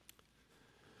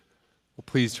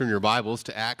Please turn your Bibles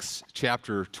to Acts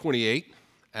chapter 28.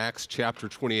 Acts chapter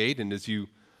 28, and as you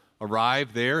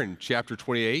arrive there in chapter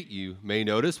 28, you may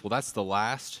notice, well, that's the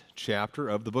last chapter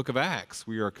of the book of Acts.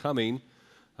 We are coming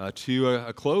to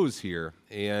a close here,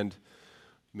 and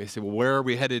you may say, well, where are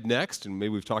we headed next? And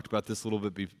maybe we've talked about this a little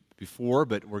bit before,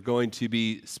 but we're going to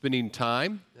be spending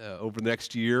time over the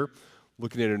next year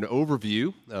looking at an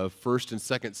overview of 1st and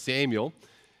 2nd Samuel.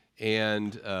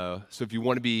 And so if you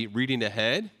want to be reading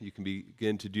ahead, you can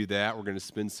begin to do that. We're going to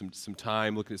spend some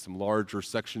time looking at some larger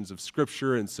sections of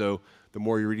Scripture, and so the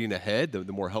more you're reading ahead, the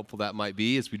more helpful that might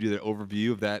be as we do the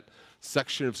overview of that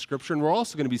section of Scripture. And we're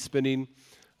also going to be spending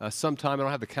some time, I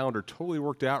don't have the calendar totally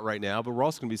worked out right now, but we're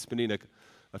also going to be spending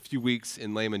a few weeks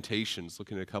in Lamentations,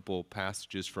 looking at a couple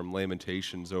passages from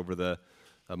Lamentations over the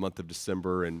month of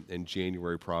December and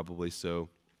January probably, so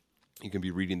you can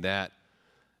be reading that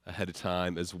ahead of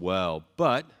time as well.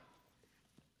 But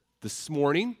this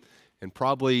morning, and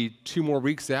probably 2 more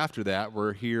weeks after that,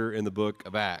 we're here in the book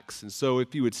of Acts. And so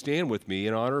if you would stand with me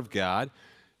in honor of God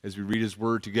as we read His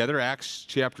Word together, Acts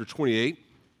chapter 28,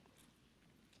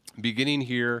 beginning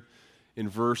here in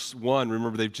verse 1.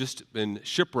 Remember, they've just been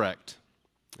shipwrecked.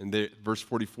 And verse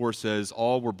 44 says,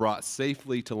 all were brought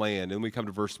safely to land. And we come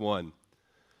to verse 1.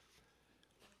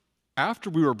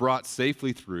 After we were brought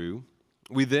safely through,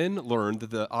 we then learned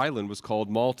that the island was called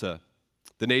Malta.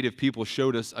 The native people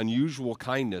showed us unusual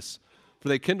kindness, for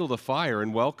they kindled a fire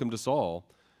and welcomed us all,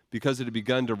 because it had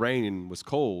begun to rain and was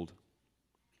cold.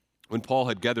 When Paul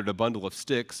had gathered a bundle of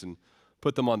sticks and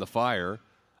put them on the fire,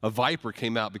 a viper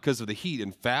came out because of the heat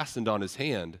and fastened on his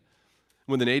hand.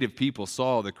 When the native people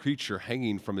saw the creature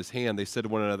hanging from his hand, they said to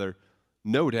one another,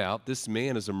 no doubt this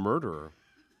man is a murderer.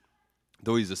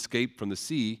 Though he's escaped from the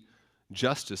sea,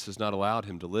 justice has not allowed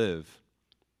him to live.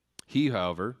 He,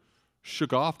 however,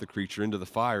 shook off the creature into the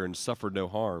fire and suffered no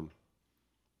harm.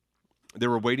 They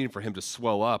were waiting for him to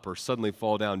swell up or suddenly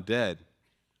fall down dead.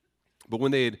 But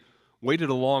when they had waited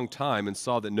a long time and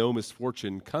saw no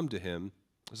misfortune come to him,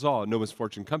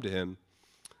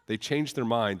 they changed their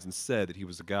minds and said that he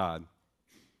was a god.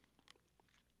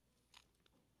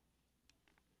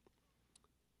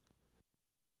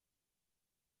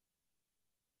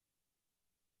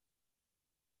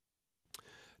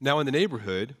 Now in the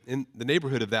neighborhood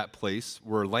of that place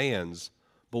were lands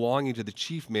belonging to the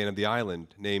chief man of the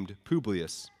island, named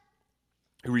Publius,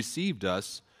 who received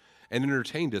us and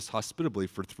entertained us hospitably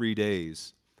for 3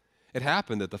 days. It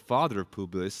happened that the father of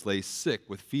Publius lay sick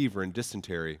with fever and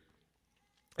dysentery,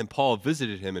 and Paul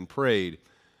visited him and prayed,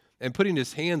 and putting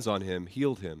his hands on him,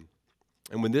 healed him.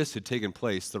 And when this had taken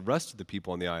place, the rest of the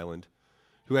people on the island,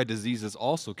 who had diseases,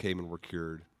 also came and were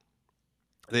cured.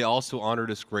 They also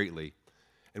honored us greatly.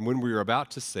 And when we were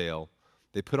about to sail,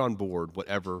 they put on board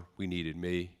whatever we needed.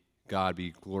 May God be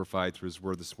glorified through His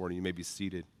Word this morning. You may be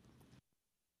seated.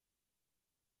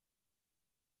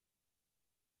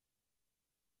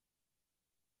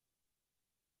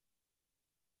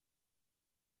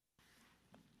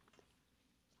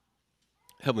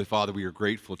 Heavenly Father, we are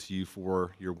grateful to You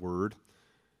for Your Word.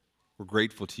 We're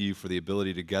grateful to You for the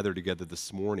ability to gather together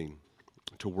this morning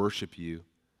to worship You,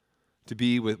 to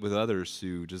be with others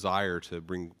who desire to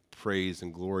bring praise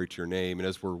and glory to Your name. And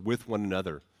as we're with one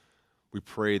another, we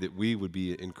pray that we would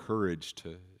be encouraged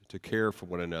to care for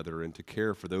one another and to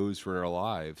care for those who are in our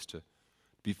lives, to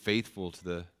be faithful to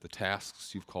the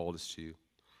tasks You've called us to.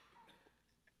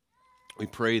 We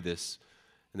pray this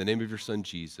in the name of Your Son,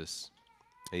 Jesus.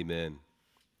 Amen.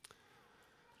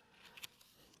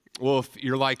 Well, if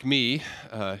you're like me,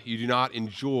 you do not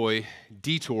enjoy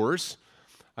detours.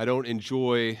 I don't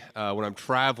enjoy, when I'm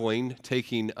traveling,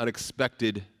 taking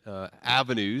unexpected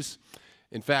avenues.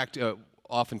 In fact,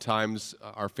 oftentimes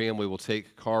our family will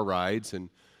take car rides, and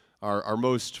our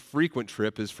most frequent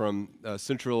trip is from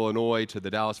central Illinois to the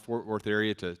Dallas-Fort Worth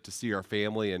area to see our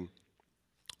family. And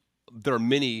there are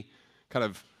many kind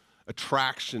of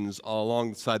attractions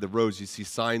alongside the roads you see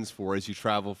signs for as you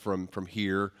travel from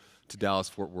here to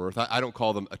Dallas-Fort Worth. I don't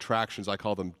call them attractions, I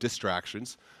call them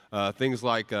distractions. Things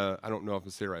like, I don't know if I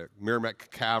can say it right,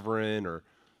 Merrimack Cavern, or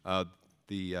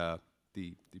the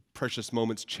Precious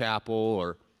Moments Chapel,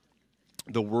 or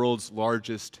the world's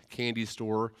largest candy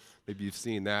store. Maybe you've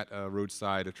seen that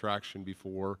roadside attraction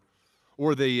before.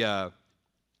 Or the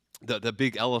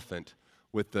big elephant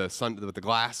with the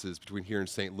glasses between here and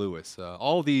St. Louis.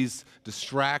 All these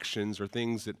distractions are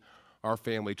things that our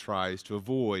family tries to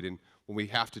avoid. And when we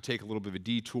have to take a little bit of a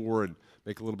detour and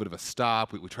make a little bit of a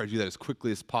stop, we try to do that as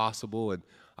quickly as possible. And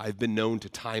I've been known to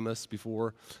time us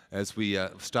before as we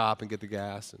stop and get the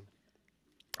gas. And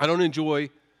I don't enjoy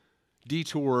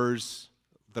detours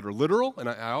that are literal, and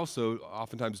I also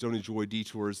oftentimes don't enjoy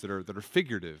detours that are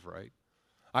figurative, right?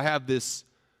 I have this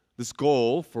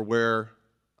goal for where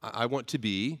I want to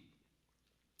be,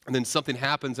 and then something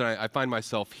happens and I find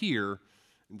myself here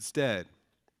instead.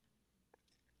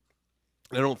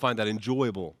 And I don't find that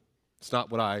enjoyable. It's not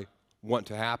what I want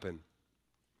to happen.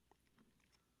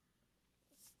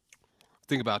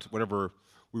 Think about whenever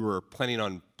we were planning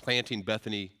on planting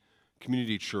Bethany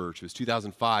Community Church. It was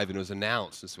 2005, and it was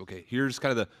announced. It's okay, here's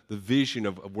kind of the vision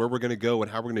of where we're going to go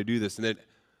and how we're going to do this. And then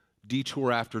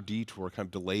detour after detour kind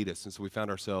of delayed us. And so we found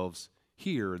ourselves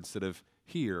here instead of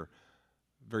here,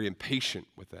 very impatient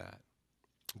with that.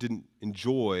 Didn't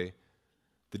enjoy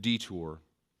the detour.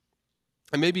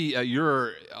 And maybe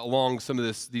you're along some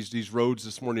of these roads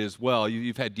this morning as well.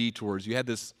 You've had detours. You had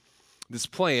this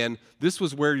plan. This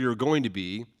was where you're going to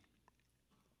be.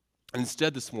 And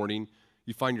instead this morning,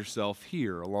 you find yourself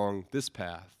here along this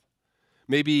path.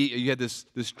 Maybe you had this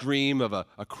dream of a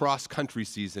cross-country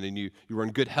season, and you were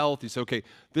in good health. You said, okay,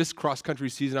 this cross-country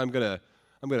season, I'm gonna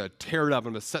tear it up.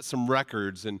 I'm gonna set some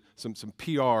records and some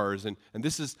PRs, and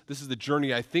this is the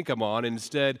journey I think I'm on. And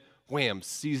instead, wham,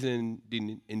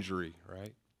 season-ending injury,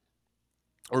 right?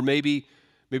 Or maybe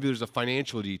there's a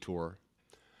financial detour.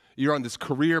 You're on this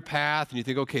career path, and you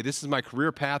think, okay, this is my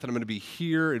career path, and I'm going to be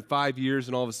here in 5 years,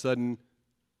 and all of a sudden,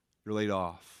 you're laid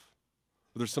off.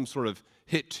 Or there's some sort of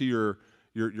hit to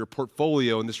your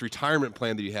portfolio and this retirement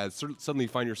plan that you had. Suddenly you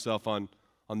find yourself on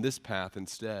this path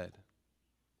instead.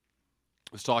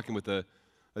 I was talking with a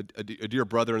dear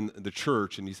brother in the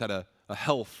church, and he's had a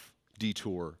health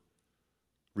detour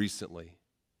recently.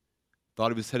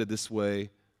 Thought he was headed this way.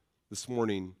 This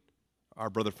morning, our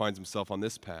brother finds himself on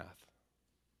this path.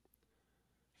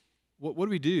 What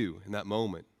do we do in that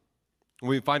moment? When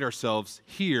we find ourselves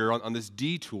here on this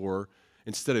detour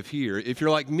instead of here. If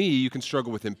you're like me, you can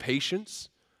struggle with impatience.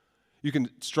 You can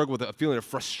struggle with a feeling of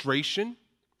frustration.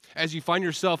 As you find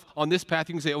yourself on this path,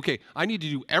 you can say, okay, I need to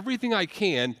do everything I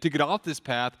can to get off this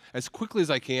path as quickly as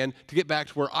I can to get back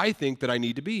to where I think that I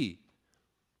need to be.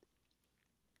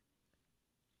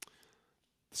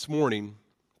 This morning,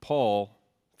 Paul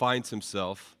finds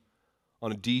himself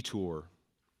on a detour.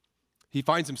 He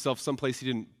finds himself someplace he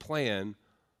didn't plan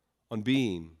on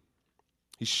being.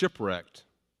 He's shipwrecked.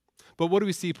 But what do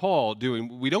we see Paul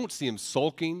doing? We don't see him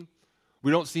sulking.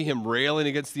 We don't see him railing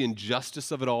against the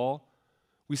injustice of it all.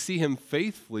 We see him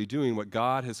faithfully doing what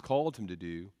God has called him to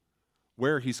do,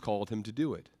 where he's called him to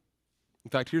do it. In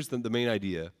fact, here's the main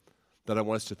idea that I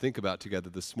want us to think about together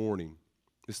this morning.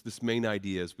 This main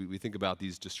idea as we think about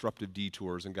these disruptive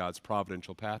detours in God's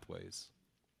providential pathways.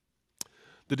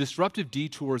 The disruptive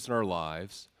detours in our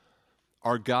lives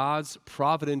are God's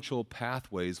providential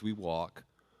pathways we walk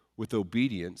with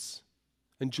obedience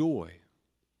and joy.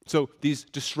 So these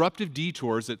disruptive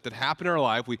detours that happen in our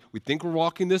life, we think we're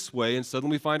walking this way and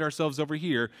suddenly we find ourselves over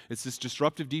here. It's this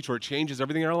disruptive detour. It changes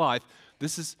everything in our life.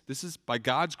 This is by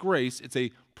God's grace, it's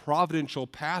a providential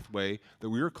pathway that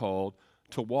we are called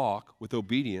to walk with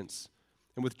obedience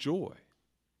and with joy.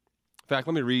 In fact,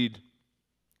 let me read,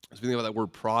 as we think about that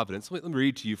word providence, let me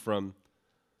read to you from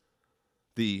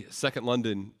the Second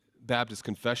London Baptist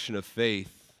Confession of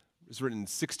Faith. It was written in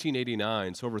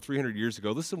 1689, so over 300 years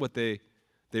ago. Listen to what they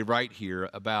write here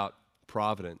about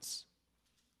providence.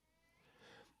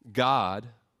 God,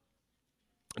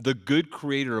 the good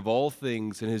creator of all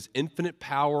things, in his infinite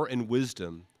power and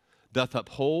wisdom, doth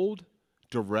uphold,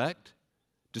 direct,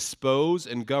 dispose,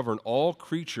 and govern all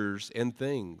creatures and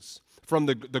things, from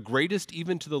the greatest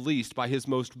even to the least, by his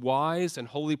most wise and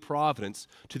holy providence,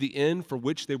 to the end for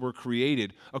which they were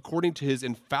created, according to his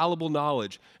infallible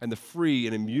knowledge and the free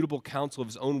and immutable counsel of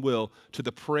his own will, to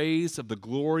the praise of the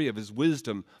glory of his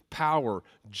wisdom, power,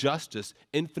 justice,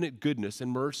 infinite goodness, and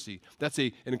mercy. That's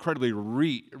an incredibly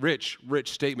rich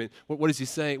statement. What is he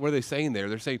saying? What are they saying there?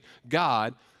 They're saying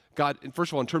God,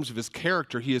 first of all, in terms of his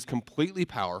character, he is completely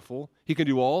powerful. He can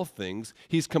do all things.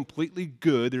 He's completely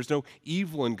good. There's no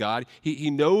evil in God.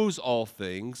 He knows all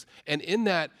things. And in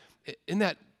that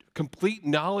complete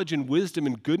knowledge and wisdom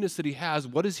and goodness that he has,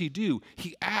 what does he do?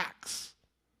 He acts.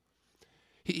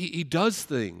 He does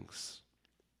things.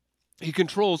 He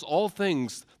controls all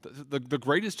things, the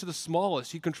greatest to the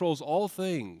smallest. He controls all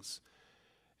things.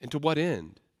 And to what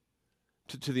end?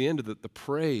 To the end of the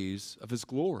praise of his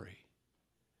glory.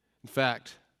 In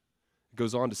fact, it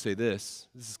goes on to say this.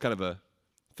 This is kind of a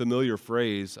familiar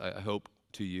phrase, I hope,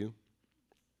 to you.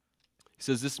 He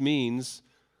says this means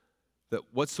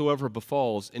that whatsoever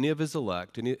befalls any of his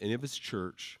elect, any of his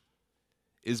church,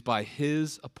 is by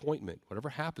his appointment. Whatever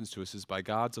happens to us is by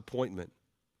God's appointment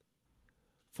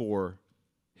for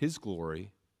his glory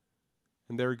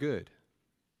and their good.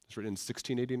 It's written in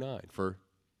 1689 for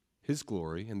his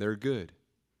glory and their good.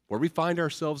 Where we find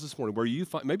ourselves this morning, where you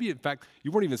find, maybe in fact,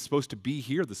 you weren't even supposed to be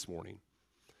here this morning.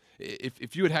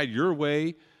 If you had had your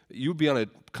way, you would be on a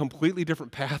completely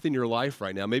different path in your life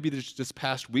right now. Maybe this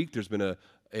past week there's been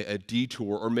a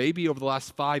detour, or maybe over the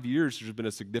last 5 years there's been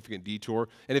a significant detour.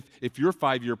 And if your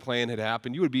 5-year plan had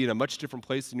happened, you would be in a much different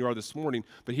place than you are this morning.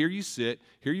 But here you sit,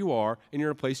 here you are, and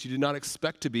you're in a place you did not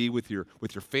expect to be with your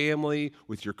family,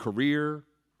 with your career,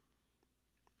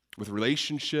 with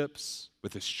relationships,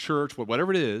 with this church, whatever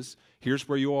it is. Here's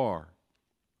where you are.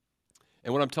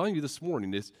 And what I'm telling you this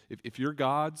morning is, if you're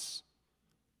God's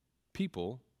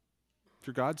people, if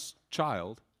you're God's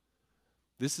child,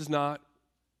 this is not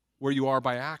where you are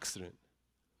by accident.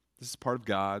 This is part of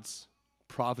God's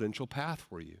providential path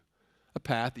for you, a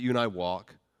path that you and I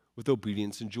walk with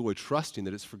obedience and joy, trusting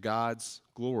that it's for God's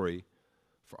glory,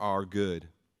 for our good.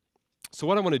 So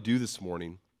what I want to do this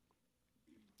morning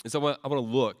is I want to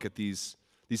look at these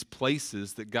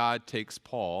places that God takes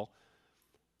Paul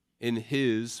in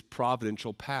his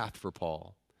providential path for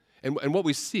Paul. And what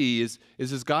we see is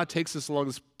as God takes us along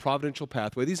this providential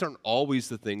pathway, these aren't always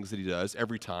the things that he does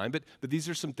every time, but these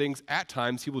are some things at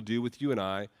times he will do with you and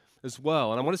I as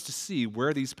well. And I want us to see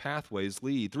where these pathways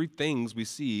lead. 3 things we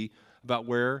see about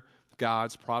where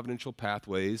God's providential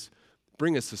pathways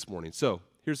bring us this morning. So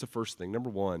here's the first thing.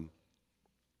 Number 1,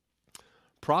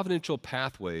 providential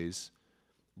pathways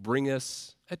bring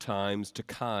us at times to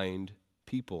kind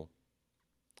people.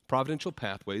 Providential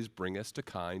pathways bring us to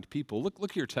kind people. Look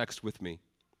at your text with me.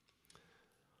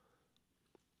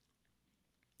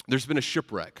 There's been a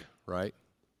shipwreck, right?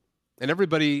 And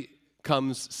everybody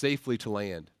comes safely to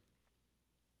land.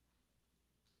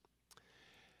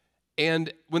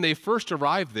 And when they first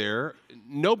arrive there,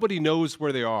 nobody knows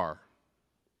where they are.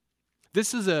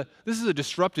 This is a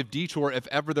disruptive detour if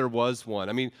ever there was one.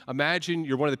 I mean, imagine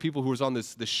you're one of the people who was on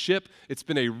the ship. It's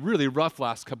been a really rough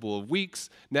last couple of weeks.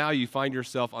 Now you find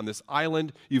yourself on this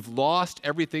island. You've lost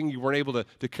everything you weren't able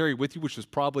to carry with you, which was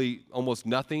probably almost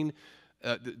nothing.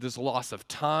 There's a loss of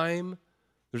time.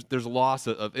 There's a loss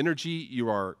of energy. You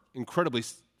are incredibly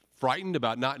frightened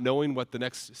about not knowing what the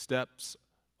next steps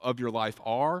of your life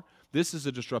are. This is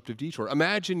a disruptive detour.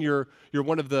 Imagine you're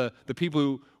one of the people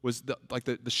who was the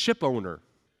ship owner.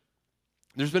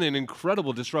 There's been an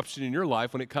incredible disruption in your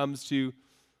life when it comes to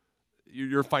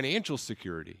your financial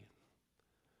security.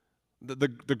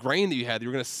 The grain that you had that you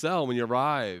were going to sell when you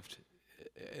arrived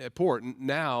at port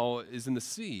now is in the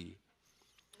sea.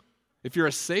 If you're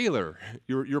a sailor,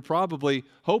 you're probably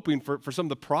hoping for some of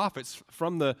the profits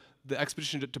from the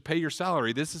expedition to pay your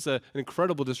salary. This is an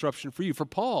incredible disruption for you. For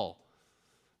Paul,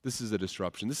 this is a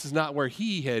disruption. This is not where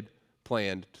he had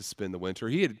planned to spend the winter.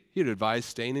 He had advised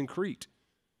staying in Crete.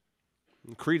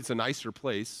 And Crete is a nicer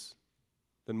place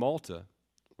than Malta,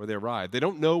 where they arrived. They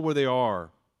don't know where they are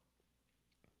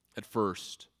at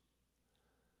first.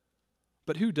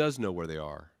 But who does know where they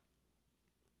are?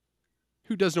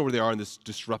 Who does know where they are in this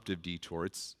disruptive detour?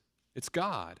 It's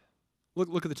God.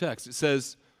 Look at the text. It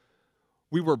says,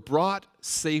 we were brought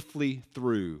safely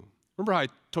through. Remember how I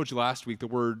told you last week the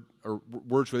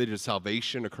words related to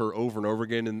salvation occur over and over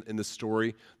again in this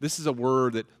story? This is a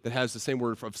word that has the same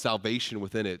word of salvation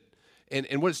within it.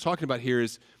 And what it's talking about here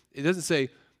is, it doesn't say,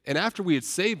 and after we had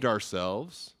saved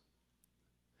ourselves,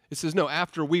 it says, no,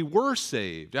 after we were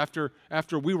saved, after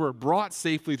we were brought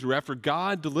safely through, after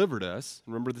God delivered us,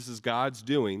 remember this is God's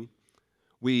doing,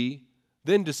 we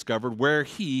then discovered where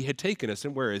he had taken us.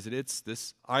 And where is it? It's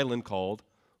this island called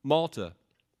Malta.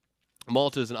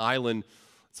 Malta is an island,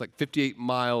 it's like 58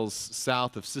 miles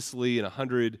south of Sicily and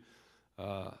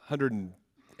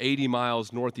 180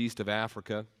 miles northeast of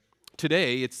Africa.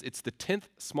 Today, it's the 10th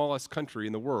smallest country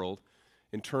in the world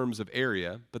in terms of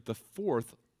area, but the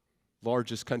 4th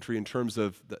largest country in terms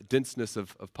of the denseness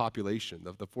of population,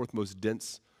 the 4th most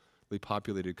densely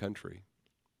populated country.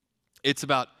 It's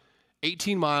about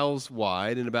 18 miles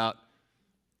wide and about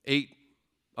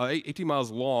 18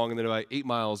 miles long and then about 8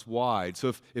 miles wide.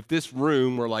 So if this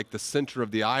room were like the center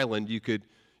of the island, you could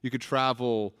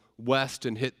travel west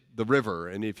and hit the river.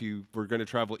 And if you were going to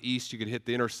travel east, you could hit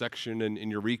the intersection in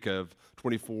Eureka of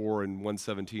 24 and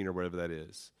 117 or whatever that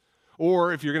is.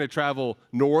 Or if you're going to travel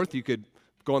north, you could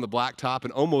go on the blacktop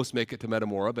and almost make it to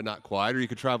Metamora, but not quite. Or you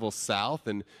could travel south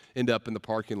and end up in the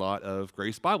parking lot of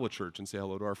Grace Bible Church and say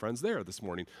hello to our friends there this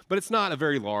morning. But it's not a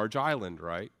very large island,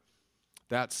 right?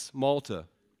 That's Malta.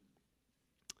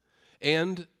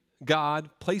 And God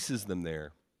places them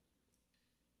there.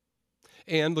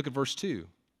 And look at verse 2.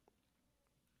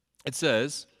 It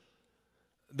says,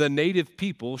 the native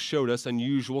people showed us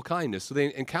unusual kindness. So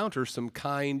they encounter some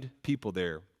kind people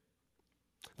there.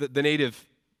 The native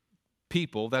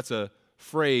people. That's a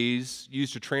phrase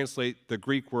used to translate the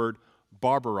Greek word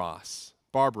barbaros.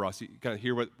 Barbaros. You kind of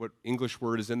hear what English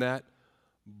word is in that?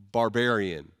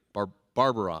 Barbarian.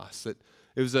 Barbaros.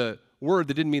 It was a word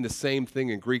that didn't mean the same thing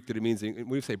in Greek that it means. When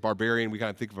we say barbarian, we kind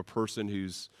of think of a person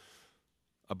who's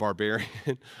a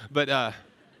barbarian. But I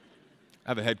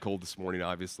have a head cold this morning,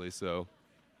 obviously, so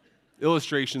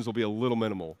illustrations will be a little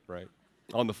minimal, right?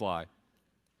 On the fly.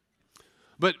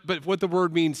 But what the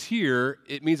word means here,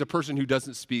 it means a person who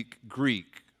doesn't speak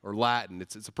Greek or Latin.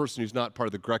 It's a person who's not part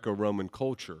of the Greco-Roman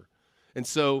culture. And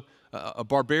so a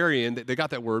barbarian, they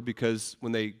got that word because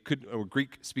when a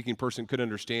Greek-speaking person couldn't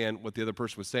understand what the other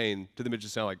person was saying, to them it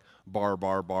just sounded like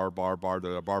barbarian,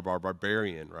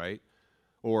 right?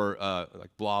 Or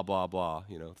like blah, blah, blah.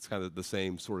 You know, it's kind of the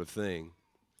same sort of thing.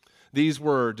 These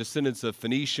were descendants of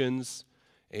Phoenicians,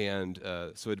 and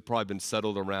so it had probably been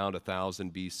settled around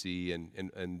 1000 BC,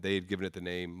 and they had given it the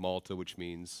name Malta, which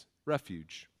means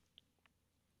refuge.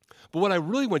 But what I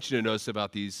really want you to notice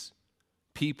about these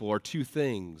people are two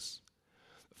things.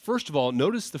 First of all,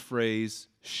 notice the phrase,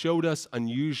 showed us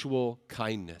unusual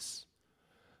kindness.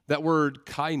 That word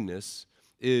kindness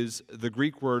is the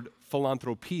Greek word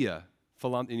philanthropia.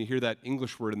 And you hear that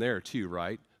English word in there too,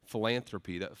 right?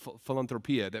 Philanthropy.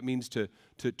 Philanthropia, that means to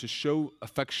show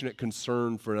affectionate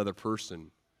concern for another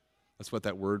person. That's what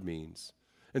that word means.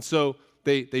 And so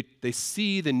they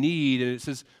see the need, and it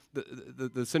says,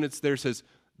 the sentence there says,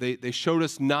 they showed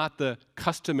us not the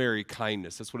customary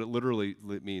kindness. That's what it literally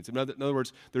means. In other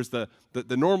words, there's the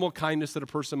normal kindness that a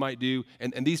person might do,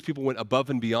 and these people went above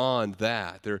and beyond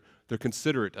that. They're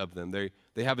considerate of them.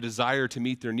 They have a desire to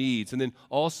meet their needs. And then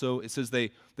also it says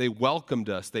they welcomed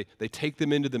us. They take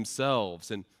them into themselves.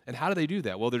 And how do they do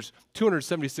that? Well, there's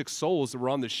 276 souls that were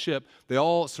on the ship. They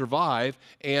all survive,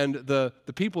 and the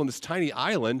people in this tiny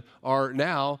island are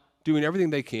now doing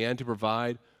everything they can to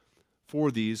provide for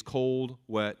these cold,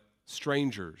 wet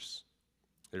strangers.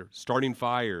 They're starting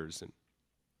fires and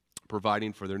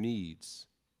providing for their needs.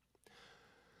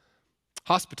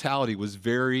 Hospitality was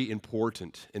very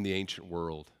important in the ancient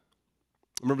world.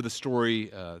 Remember the story,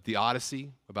 the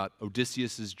Odyssey, about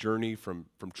Odysseus' journey from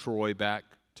Troy back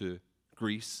to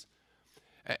Greece?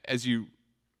 As you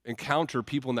encounter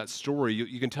people in that story,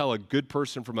 you can tell a good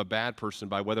person from a bad person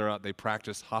by whether or not they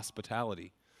practice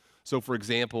hospitality. So, for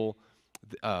example,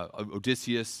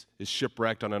 Odysseus is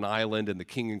shipwrecked on an island, and the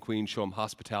king and queen show him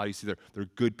hospitality. You see, they're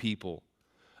good people.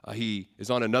 He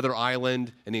is on another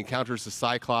island, and he encounters the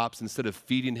Cyclops. Instead of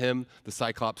feeding him, the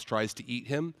Cyclops tries to eat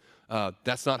him.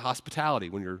 That's not hospitality.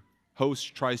 When your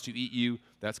host tries to eat you,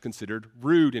 that's considered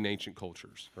rude in ancient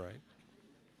cultures, right?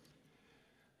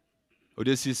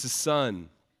 Odysseus' son,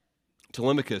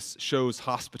 Telemachus, shows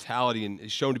hospitality and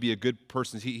is shown to be a good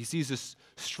person. He sees this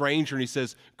stranger and he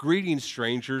says, "Greetings,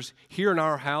 strangers. Here in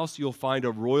our house you'll find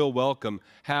a royal welcome.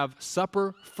 Have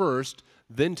supper first,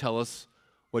 then tell us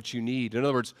what you need." In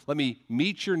other words, let me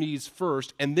meet your needs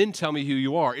first and then tell me who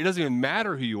you are. It doesn't even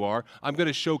matter who you are. I'm going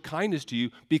to show kindness to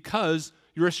you because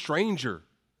you're a stranger.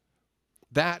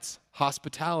 That's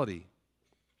hospitality.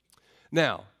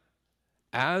 Now,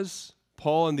 as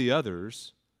Paul and the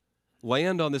others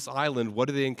land on this island, what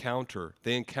do they encounter?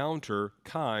 They encounter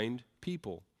kind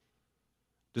people.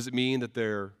 Does it mean that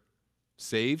they're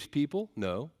saved people?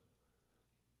 No.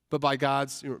 But by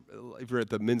God's, if you were at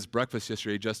the men's breakfast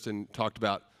yesterday, Justin talked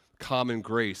about common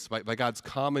grace. By God's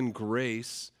common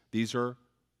grace, these are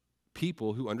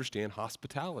people who understand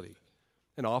hospitality.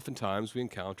 And oftentimes we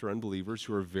encounter unbelievers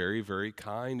who are very, very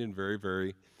kind and very,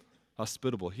 very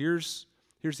hospitable. Here's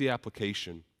the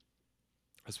application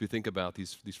as we think about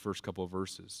these first couple of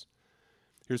verses.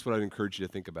 Here's what I'd encourage you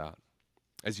to think about.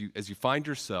 As you find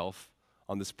yourself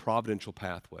on this providential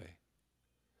pathway,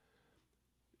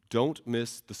 don't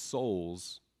miss the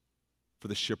souls for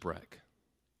the shipwreck,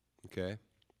 okay?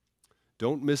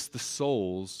 Don't miss the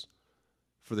souls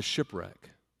for the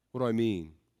shipwreck. What do I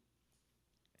mean?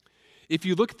 If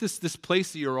you look at this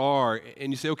place that you are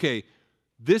and you say, okay,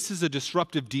 this is a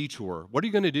disruptive detour, what are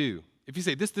you going to do? If you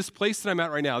say, this place that I'm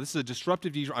at right now, this is a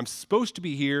disruptive detour, I'm supposed to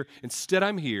be here, instead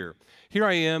I'm here. Here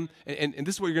I am, and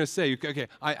this is what you're going to say. Okay,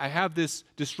 I have this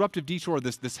disruptive detour,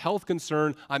 this health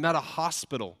concern, I'm at a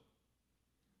hospital.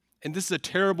 And this is a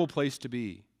terrible place to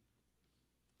be.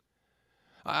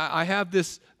 I have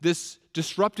this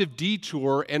disruptive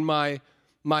detour, and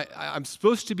I'm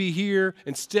supposed to be here.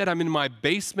 Instead, I'm in my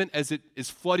basement as it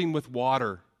is flooding with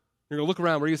water. You're going to look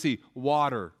around. Where are you going to see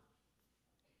water?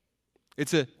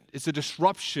 It's a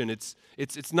disruption.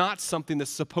 It's not something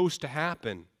that's supposed to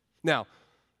happen. Now,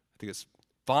 I think it's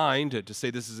fine to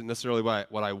say this isn't necessarily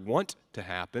what I want to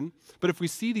happen. But if we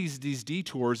see these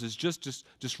detours as just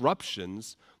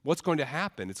disruptions, what's going to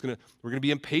happen? We're going to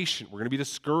be impatient. We're going to be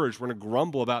discouraged. We're going to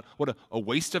grumble about what a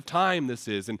waste of time this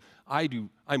is. And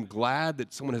I'm glad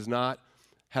that someone has not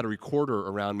had a recorder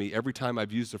around me every time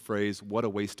I've used the phrase, what a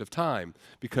waste of time,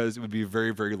 because it would be a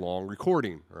very, very long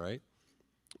recording, right?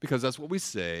 Because that's what we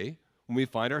say when we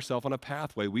find ourselves on a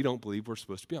pathway we don't believe we're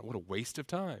supposed to be on. What a waste of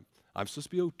time. I'm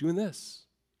supposed to be doing this.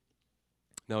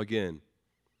 Now again,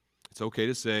 it's okay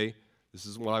to say, this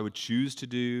is what I would choose to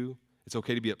do. It's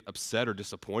okay to be upset or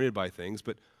disappointed by things,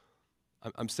 but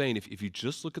I'm saying if you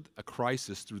just look at a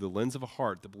crisis through the lens of a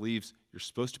heart that believes you're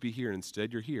supposed to be here and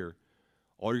instead you're here,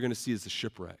 all you're going to see is the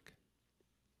shipwreck.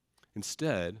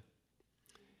 Instead,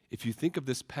 if you think of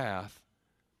this path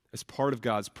as part of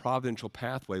God's providential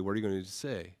pathway, what are you going to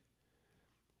say?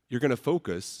 You're going to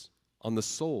focus on the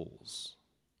souls,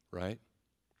 right?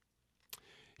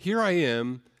 Here I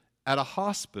am at a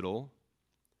hospital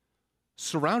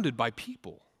surrounded by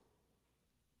people.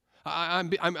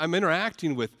 I'm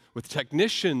interacting with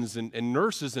technicians and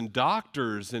nurses and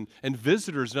doctors and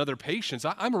visitors and other patients.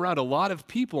 I'm around a lot of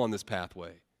people on this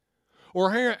pathway.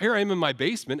 Or here I am in my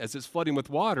basement as it's flooding with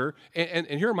water, and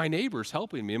here are my neighbors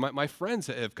helping me. My friends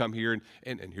have come here,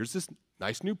 and here's this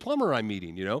nice new plumber I'm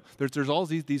meeting. There's all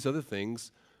these other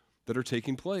things that are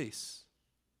taking place.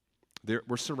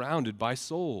 We're surrounded by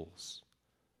souls.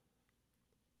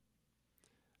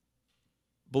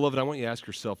 Beloved, I want you to ask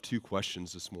yourself 2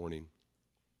 questions this morning.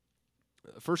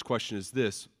 The first question is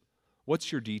this: what's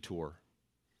your detour?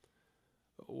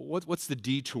 What's the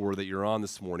detour that you're on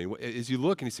this morning? As you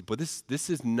look and you say, but this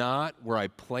is not where I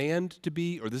planned to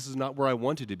be, or this is not where I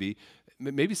wanted to be.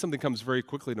 Maybe something comes very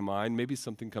quickly to mind. Maybe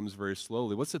something comes very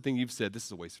slowly. What's the thing you've said, this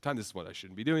is a waste of time, this is what I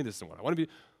shouldn't be doing, this is what I want to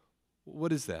be?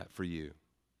 What is that for you?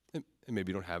 And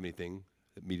maybe you don't have anything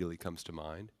that immediately comes to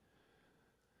mind.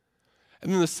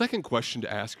 And then the second question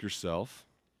to ask yourself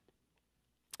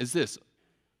is this: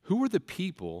 who are the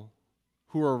people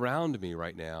who are around me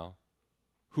right now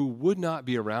who would not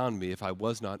be around me if I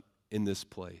was not in this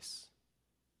place?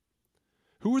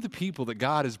 Who are the people that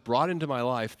God has brought into my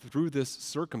life through this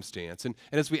circumstance? And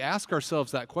as we ask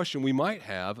ourselves that question, we might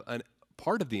have a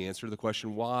part of the answer to the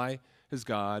question, why has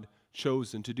God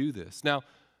chosen to do this? Now,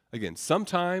 again,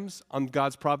 sometimes on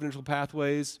God's providential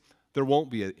pathways, there won't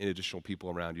be additional people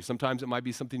around you. Sometimes it might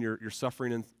be something you're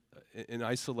suffering in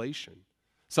isolation.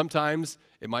 Sometimes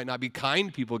it might not be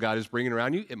kind people God is bringing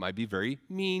around you. It might be very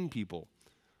mean people.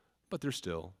 But they're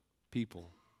still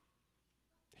people.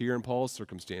 Here in Paul's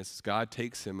circumstances, God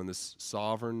takes him on this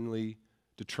sovereignly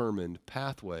determined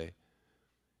pathway.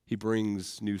 He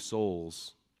brings new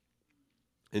souls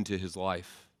into his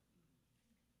life.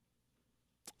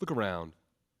 Look around.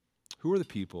 Who are the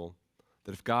people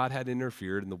that if God had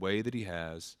interfered in the way that he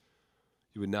has,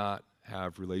 you would not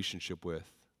have relationship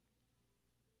with?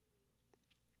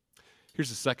 Here's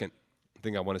the second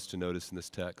thing I want us to notice in this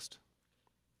text.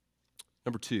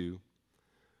 Number 2,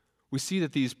 we see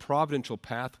that these providential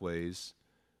pathways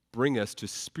bring us to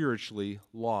spiritually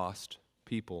lost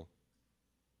people.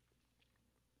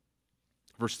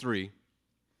 Verse 3,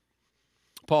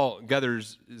 Paul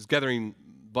is gathering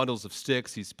bundles of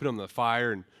sticks. He's put them on the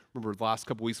fire. And remember, the last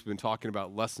couple weeks we've been talking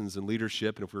about lessons in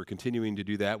leadership. And if we were continuing to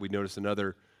do that, we'd notice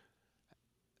another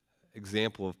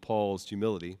example of Paul's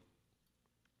humility.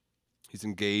 He's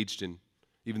engaged, and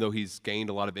even though he's gained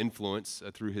a lot of influence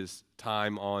through his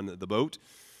time on the boat,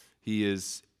 he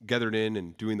is gathered in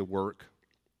and doing the work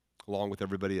along with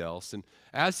everybody else. And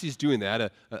as he's doing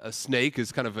that, a snake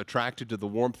is kind of attracted to the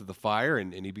warmth of the fire,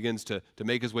 and he begins to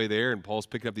make his way there, and Paul's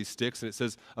picking up these sticks, and it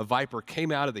says a viper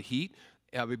came out of the heat,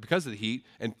 because of the heat,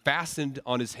 and fastened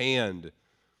on his hand.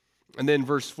 And then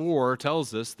verse 4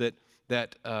 tells us that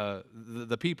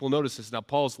the people notice this. Now,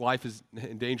 Paul's life is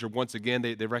in danger once again.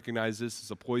 They recognize this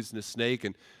as a poisonous snake,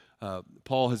 and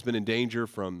Paul has been in danger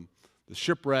from the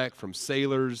shipwreck, from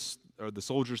sailors, or the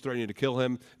soldiers threatening to kill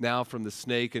him, now from the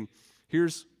snake. And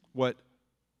here's what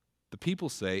the people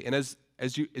say. And as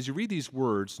you read these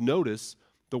words, notice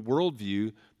the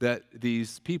worldview that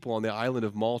these people on the island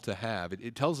of Malta have.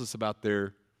 It tells us about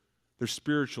their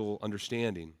spiritual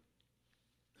understanding.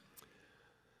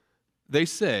 They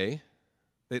say,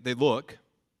 they look,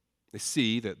 they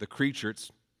see that the creature,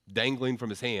 it's dangling from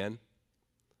his hand,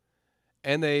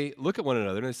 and they look at one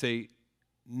another and they say,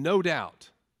 no doubt.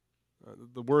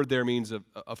 The word there means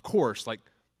of course, like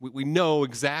we know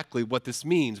exactly what this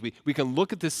means. We can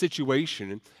look at this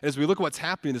situation, and as we look at what's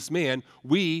happening to this man,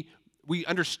 we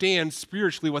understand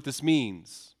spiritually what this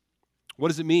means. What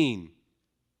does it mean?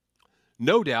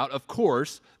 No doubt, of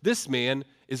course, this man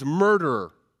is a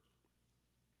murderer.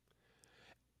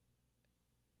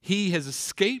 he has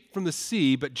escaped from the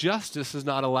sea, but justice has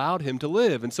not allowed him to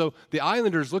live. And so the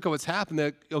islanders look at what's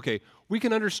happened. Okay, we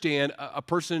can understand a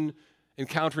person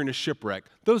encountering a shipwreck.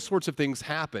 Those sorts of things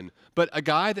happen. But a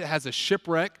guy that has a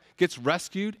shipwreck, gets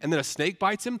rescued, and then a snake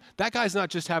bites him, that guy's not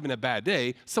just having a bad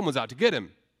day. Someone's out to get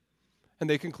him. And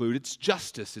they conclude it's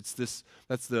justice.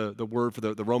 That's the word for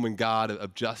the Roman god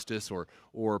of justice,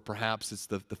 or perhaps it's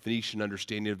the Phoenician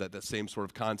understanding of that same sort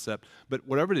of concept. But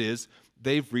whatever it is,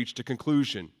 they've reached a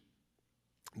conclusion.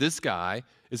 This guy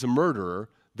is a murderer,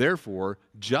 therefore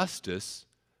justice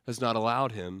has not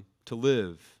allowed him to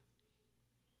live.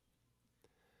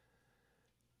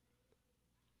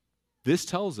 This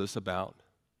tells us about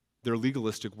their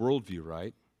legalistic worldview,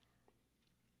 right?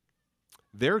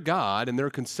 Their God and their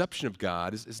conception of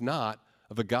God is not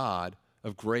of a God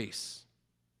of grace.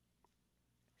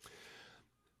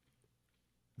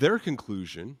 Their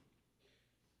conclusion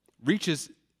is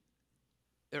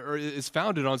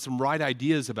founded on some right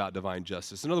ideas about divine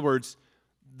justice. In other words,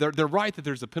 they're right that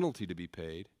there's a penalty to be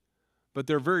paid, but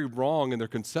they're very wrong in their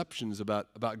conceptions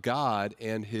about God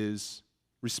and his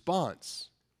response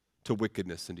to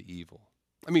wickedness and to evil.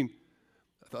 I mean,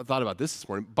 I thought about this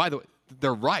morning. By the way,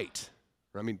 they're right.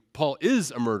 I mean, Paul is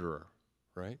a murderer,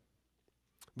 right?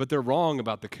 But they're wrong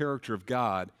about the character of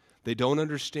God. They don't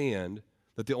understand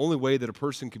that the only way that a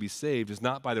person can be saved is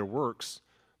not by their works,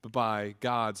 but by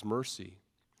God's mercy.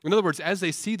 In other words, as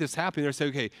they see this happening, they're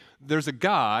saying, okay, there's a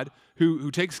God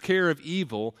who takes care of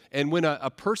evil, and when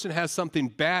a person has something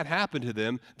bad happen to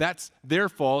them, that's their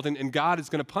fault, and God is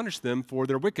going to punish them for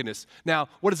their wickedness. Now,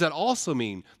 what does that also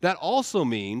mean? That also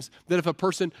means that if a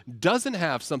person doesn't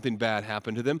have something bad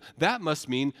happen to them, that must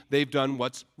mean they've done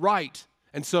what's right.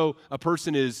 And so a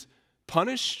person is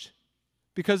punished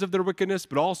because of their wickedness,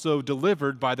 but also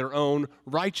delivered by their own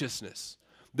righteousness.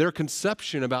 Their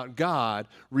conception about God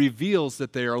reveals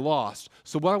that they are lost.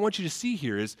 So what I want you to see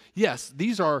here is, yes,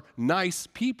 these are nice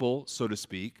people, so to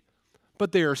speak,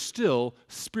 but they are still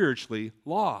spiritually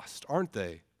lost, aren't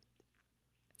they?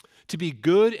 To be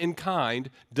good and kind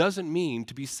doesn't mean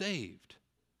to be saved.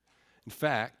 In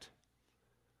fact,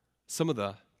 some of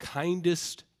the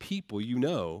kindest people you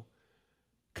know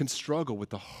can struggle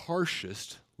with the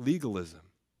harshest legalism,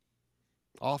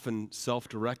 often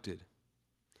self-directed.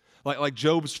 Like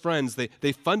Job's friends,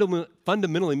 they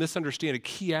fundamentally misunderstand a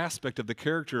key aspect of the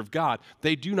character of God.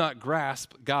 They do not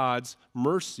grasp God's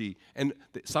mercy, and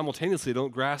simultaneously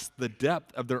don't grasp the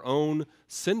depth of their own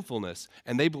sinfulness.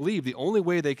 And they believe the only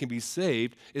way they can be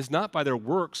saved is not by their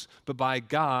works, but by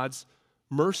God's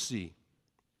mercy.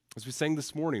 As we sang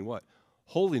this morning, what?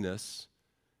 Holiness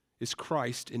is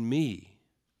Christ in me.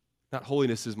 Not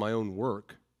holiness is my own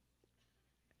work.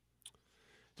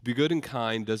 To be good and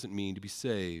kind doesn't mean to be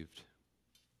saved.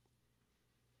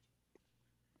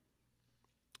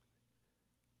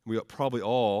 We probably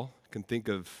all can think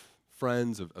of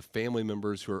friends, of family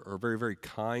members who are very, very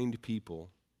kind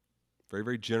people, very,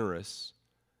 very generous,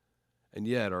 and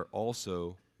yet are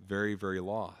also very, very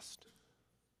lost.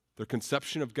 Their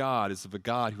conception of God is of a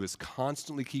God who is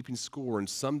constantly keeping score, and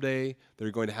someday they're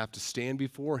going to have to stand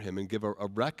before him and give a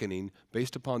reckoning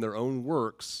based upon their own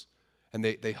works. And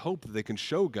they hope that they can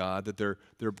show God that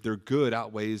their good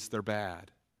outweighs their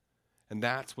bad. And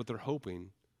that's what they're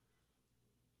hoping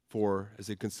for as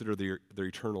they consider their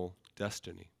eternal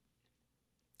destiny.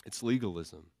 It's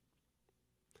legalism.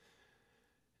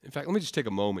 In fact, let me just take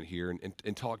a moment here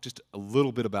and talk just a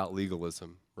little bit about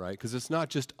legalism, right? Because it's not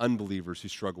just unbelievers who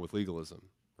struggle with legalism,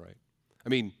 right? I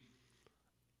mean,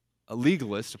 a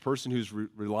legalist, a person who's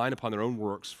relying upon their own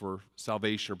works for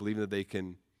salvation or believing that they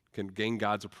can gain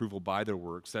God's approval by their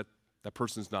works, that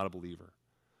person's not a believer.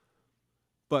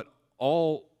 But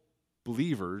all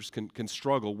believers can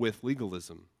struggle with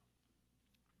legalism.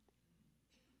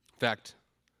 In fact,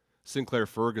 Sinclair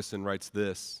Ferguson writes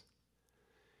this.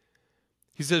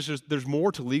 He says there's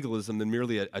more to legalism than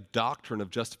merely a doctrine of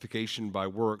justification by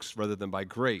works rather than by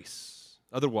grace.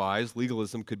 Otherwise,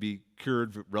 legalism could be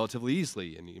cured relatively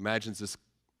easily. And he imagines this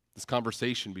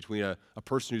conversation between a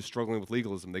person who's struggling with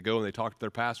legalism. They go and they talk to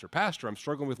their pastor. Pastor, I'm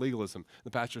struggling with legalism.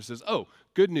 The pastor says, oh,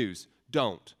 good news,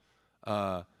 don't.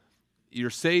 You're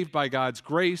saved by God's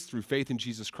grace through faith in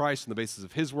Jesus Christ on the basis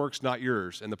of his works, not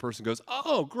yours. And the person goes,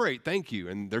 oh, great, thank you.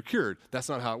 And they're cured. That's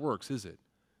not how it works, is it?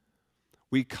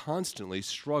 We constantly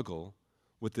struggle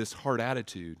with this hard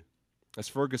attitude. As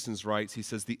Ferguson writes, he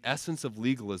says, the essence of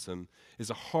legalism is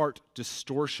a heart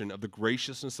distortion of the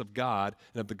graciousness of God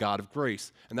and of the God of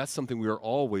grace. And that's something we are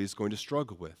always going to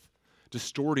struggle with,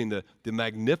 distorting the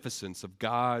magnificence of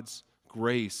God's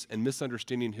grace and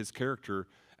misunderstanding his character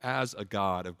as a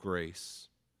God of grace.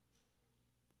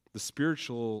 The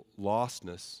spiritual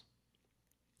lostness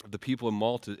of the people in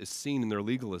Malta is seen in their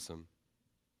legalism.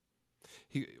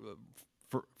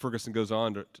 Ferguson goes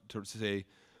on to say,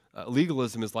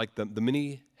 legalism is like the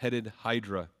many-headed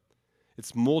hydra.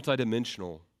 It's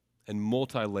multidimensional and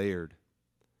multi-layered.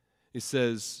 He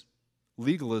says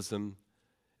legalism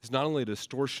is not only a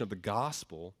distortion of the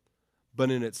gospel, but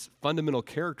in its fundamental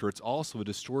character, it's also a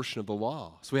distortion of the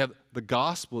law. So we have the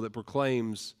gospel that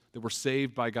proclaims that we're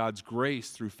saved by God's grace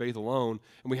through faith alone,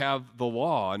 and we have the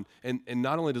law. And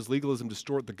not only does legalism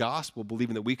distort the gospel,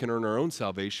 believing that we can earn our own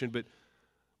salvation, but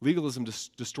legalism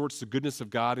distorts the goodness of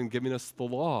God in giving us the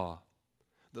law.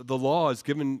 The law is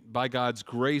given by God's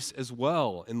grace as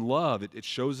well, in love. It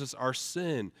shows us our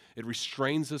sin. It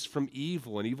restrains us from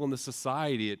evil and evil in the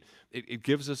society. It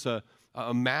gives us a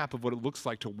map of what it looks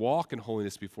like to walk in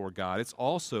holiness before God. It's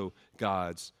also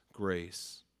God's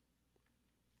grace.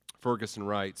 Ferguson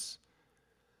writes,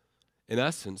 in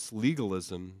essence,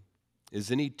 legalism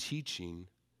is any teaching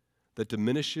that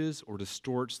diminishes or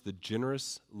distorts the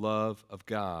generous love of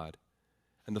God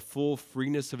and the full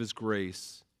freeness of His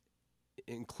grace,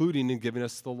 including in giving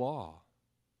us the law.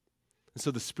 And so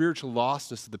the spiritual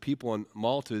lostness of the people in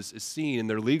Malta is seen in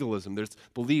their legalism. There's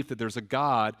belief that there's a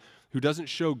God who doesn't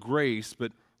show grace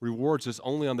but rewards us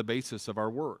only on the basis of our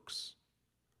works,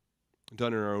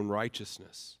 done in our own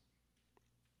righteousness.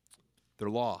 They're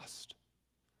lost.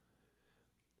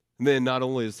 And then not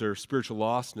only is their spiritual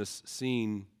lostness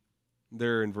seen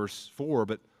there in verse 4,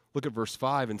 but look at verse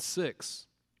 5 and 6.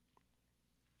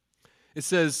 It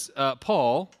says,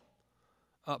 Paul's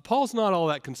not all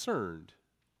that concerned.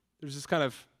 There's this kind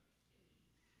of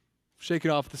shaking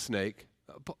off the snake.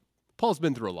 Paul's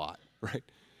been through a lot, right?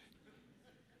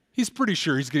 He's pretty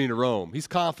sure he's getting to Rome. He's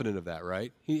confident of that,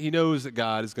 right? He knows that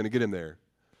God is going to get him there.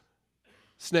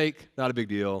 Snake, not a big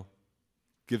deal.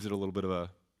 Gives it a little bit of a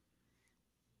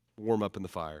warm up in the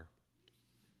fire.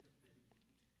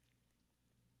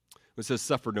 When it says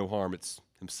suffered no harm, it's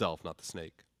himself, not the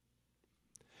snake.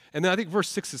 And then I think verse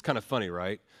 6 is kind of funny,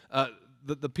 right?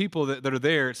 The people that are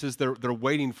there, it says they're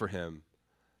waiting for him.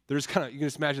 They're just kind of, you can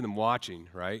just imagine them watching,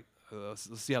 right? Let's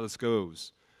see how this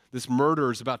goes. This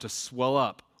murder is about to swell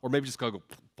up, or maybe just go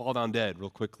fall down dead real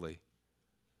quickly.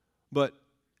 But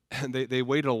they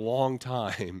waited a long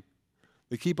time.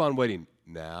 They keep on waiting.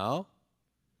 Now,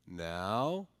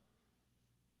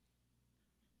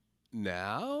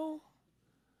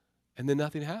 and then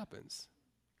nothing happens.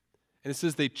 And it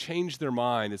says they changed their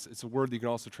mind. It's a word that you can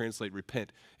also translate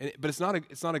repent. But it's not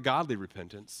a godly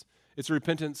repentance. It's a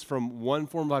repentance from one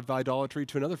form of idolatry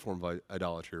to another form of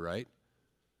idolatry, right?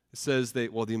 It says they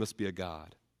must be a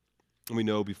god. And we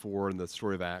know before in the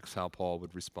story of Acts how Paul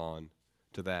would respond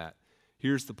to that.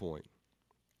 Here's the point.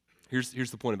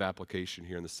 Here's the point of application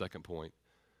here in the second point.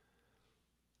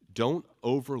 Don't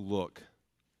overlook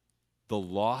the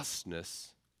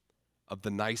lostness of the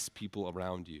nice people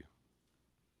around you.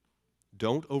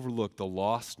 Don't overlook the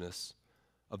lostness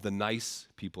of the nice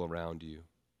people around you.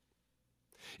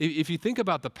 If you think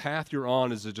about the path you're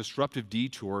on as a disruptive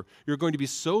detour, you're going to be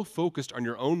so focused on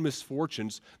your own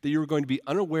misfortunes that you're going to be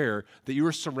unaware that you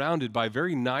are surrounded by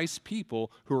very nice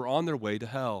people who are on their way to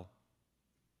hell.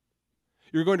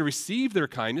 You're going to receive their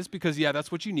kindness because,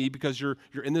 that's what you need because you're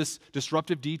in this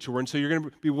disruptive detour, and so you're going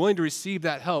to be willing to receive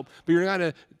that help, but you're not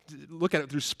going to look at it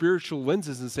through spiritual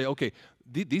lenses and say, okay,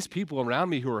 these people around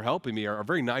me who are helping me are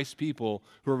very nice people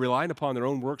who are relying upon their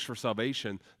own works for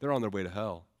salvation. They're on their way to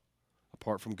hell,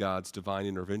 apart from God's divine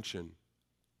intervention.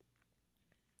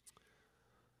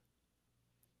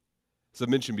 As I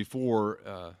mentioned before,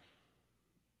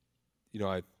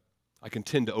 I can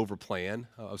tend to overplan.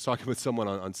 I was talking with someone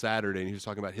on Saturday, and he was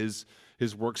talking about his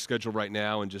work schedule right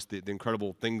now and just the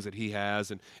incredible things that he has.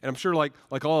 And I'm sure like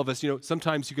all of us,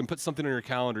 sometimes you can put something on your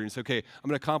calendar and say, okay, I'm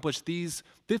going to accomplish these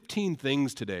 15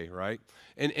 things today, right?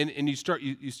 And you start,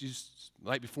 you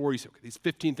night before, you say, okay, these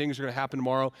 15 things are going to happen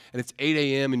tomorrow, and it's 8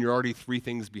 a.m. and you're already 3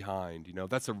 things behind.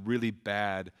 That's a really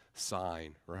bad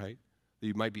sign, right? That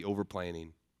you might be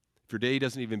overplanning. If your day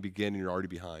doesn't even begin and you're already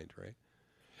behind, right?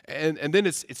 And then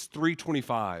it's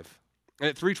 3:25. And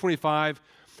at 3:25,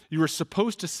 you were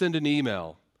supposed to send an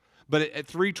email. But at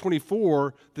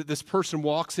 3:24, this person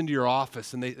walks into your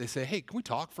office and they say, hey, can we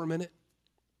talk for a minute?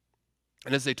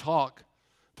 And as they talk,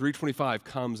 3:25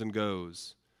 comes and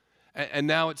goes. And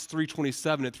now it's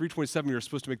 3:27. At 3:27, you're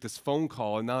supposed to make this phone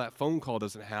call, and now that phone call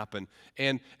doesn't happen.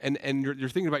 And you're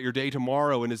thinking about your day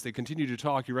tomorrow, and as they continue to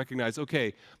talk, you recognize,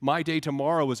 okay, my day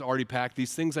tomorrow is already packed.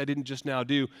 These things I didn't just now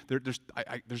do,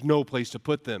 there's no place to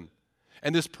put them.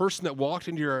 And this person that walked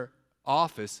into your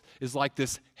office is like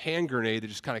this hand grenade that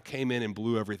just kind of came in and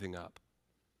blew everything up.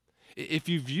 If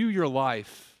you view your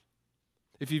life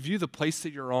if you view the place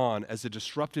that you're on as a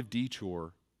disruptive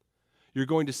detour, you're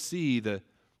going to see the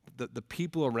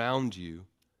people around you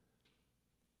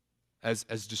as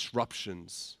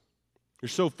disruptions. You're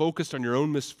so focused on your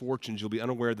own misfortunes, you'll be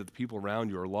unaware that the people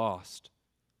around you are lost.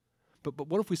 But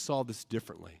what if we saw this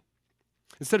differently?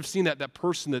 Instead of seeing that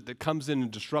person that comes in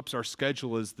and disrupts our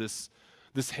schedule as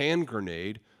this hand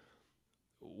grenade,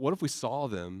 what if we saw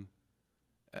them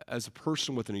as a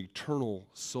person with an eternal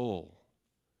soul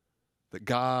that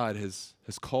God has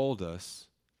called us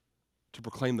to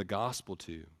proclaim the gospel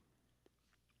to?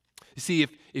 You see,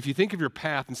 if you think of your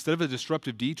path, instead of a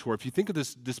disruptive detour, if you think of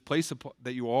this place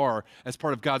that you are as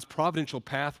part of God's providential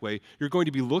pathway, you're going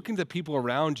to be looking at the people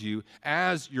around you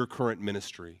as your current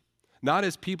ministry. Not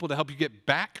as people to help you get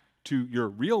back to your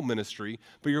real ministry,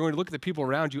 but you're going to look at the people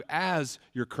around you as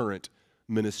your current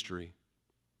ministry.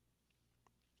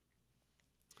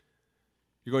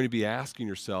 You're going to be asking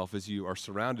yourself as you are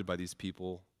surrounded by these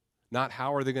people, not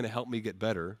how are they going to help me get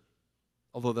better,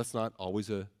 although that's not always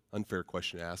an unfair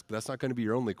question to ask, but that's not going to be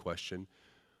your only question.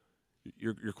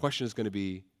 Your question is going to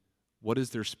be, what is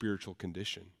their spiritual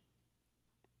condition?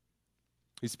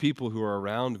 These people who are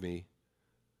around me,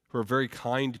 who are very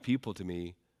kind people to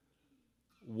me,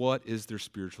 what is their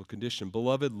spiritual condition?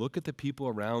 Beloved, look at the people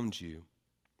around you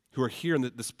who are here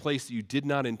in this place that you did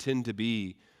not intend to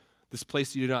be, this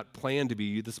place you did not plan to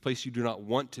be, this place you do not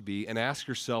want to be, and ask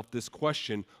yourself this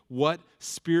question: what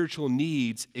spiritual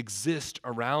needs exist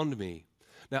around me?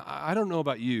 Now, I don't know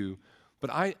about you, but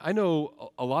I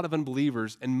know a lot of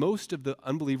unbelievers, and most of the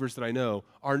unbelievers that I know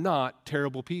are not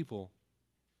terrible people.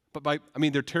 But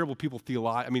they're terrible people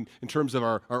in terms of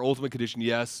our ultimate condition,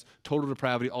 yes, total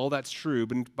depravity, all that's true.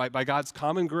 But by God's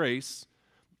common grace,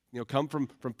 come from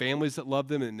families that love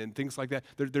them and things like that,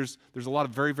 there's a lot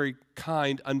of very, very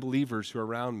kind unbelievers who are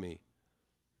around me.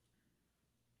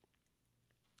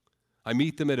 I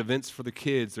meet them at events for the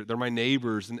kids. They're my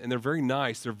neighbors, and they're very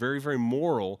nice. They're very, very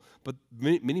moral, but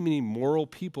many moral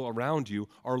people around you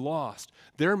are lost.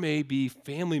 There may be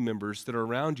family members that are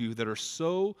around you that are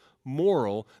so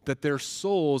moral that their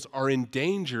souls are in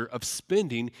danger of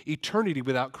spending eternity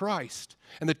without Christ.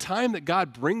 And the time that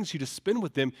God brings you to spend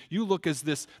with them, you look as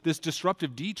this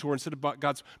disruptive detour instead of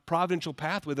God's providential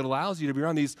pathway that allows you to be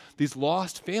around these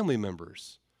lost family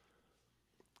members.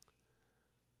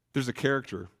 There's a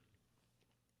character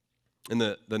in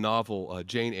the novel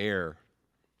Jane Eyre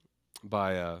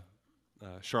by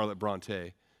Charlotte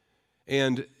Bronte,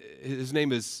 and his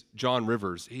name is John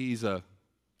Rivers. He's a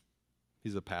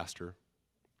pastor,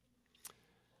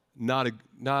 not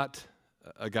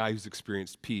a guy who's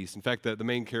experienced peace. In fact, the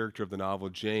main character of the novel,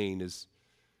 Jane, is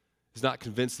not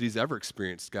convinced that he's ever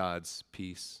experienced God's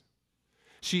peace.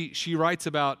 She writes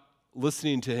about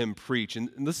listening to him preach, and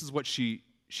this is what she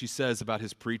says about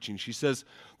his preaching. She says,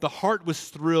 "The heart was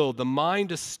thrilled, the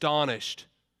mind astonished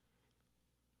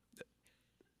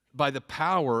by the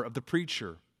power of the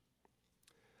preacher.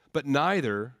 But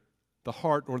neither the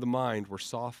heart nor the mind were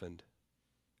softened.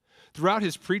 Throughout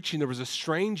his preaching, there was a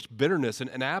strange bitterness and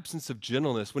an absence of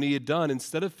gentleness. When he had done,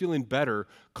 instead of feeling better,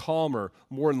 calmer,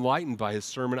 more enlightened by his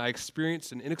sermon, I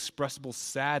experienced an inexpressible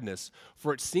sadness,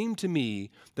 for it seemed to me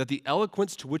that the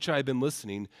eloquence to which I had been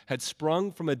listening had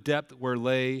sprung from a depth where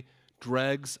lay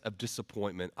dregs of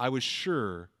disappointment. I was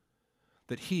sure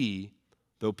that he,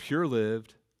 though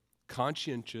pure-lived,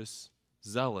 conscientious,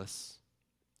 zealous,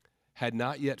 had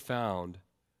not yet found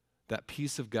that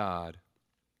peace of God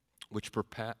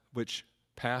which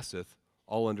passeth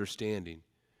all understanding.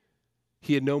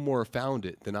 He had no more found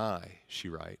it than I," she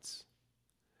writes.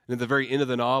 And at the very end of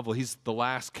the novel, he's the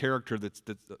last character that's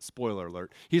spoiler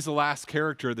alert, he's the last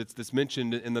character that's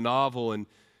mentioned in the novel,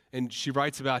 and she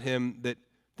writes about him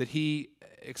that he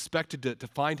expected to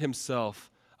find himself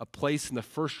a place in the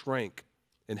first rank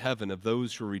in heaven of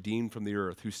those who are redeemed from the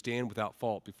earth, who stand without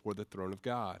fault before the throne of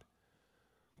God.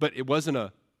 But it wasn't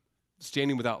a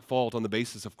standing without fault on the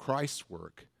basis of Christ's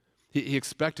work. He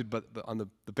expected, but on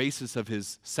the basis of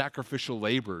his sacrificial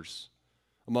labors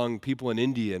among people in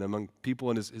India and among people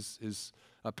in his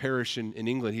parish in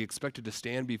England, he expected to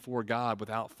stand before God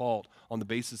without fault on the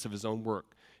basis of his own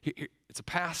work. It's a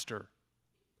pastor,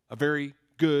 a very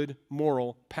good,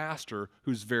 moral pastor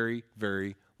who's very,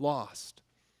 very lost.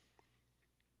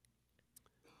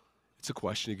 It's a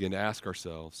question, again, to ask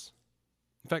ourselves.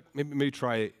 In fact, maybe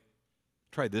try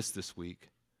this week.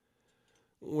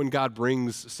 When God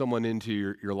brings someone into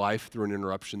your life through an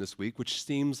interruption this week, which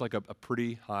seems like a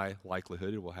pretty high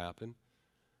likelihood it will happen,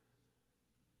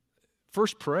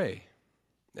 first pray.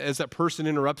 As that person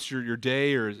interrupts your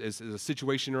day, or as a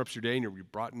situation interrupts your day, and you're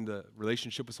brought into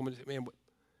relationship with someone, man,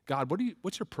 God,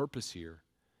 what's your purpose here?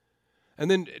 And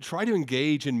then try to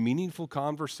engage in meaningful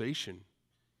conversation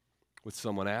with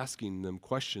someone, asking them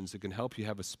questions that can help you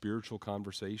have a spiritual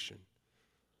conversation.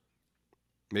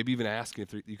 Maybe even asking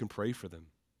if you can pray for them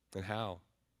and how.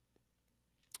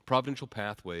 Providential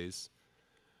pathways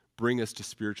bring us to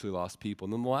spiritually lost people.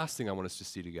 And then the last thing I want us to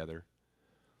see together,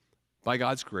 by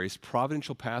God's grace,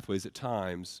 providential pathways at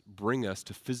times bring us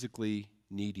to physically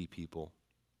needy people.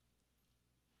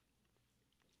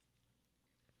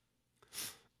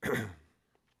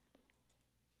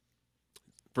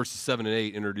 Verses 7 and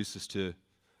 8 introduce us to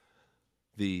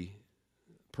the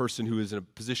person who is in a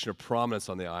position of prominence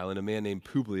on the island, a man named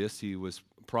Publius. He was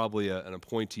probably an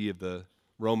appointee of the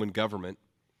Roman government.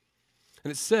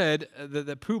 And it said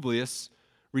that Publius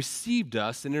received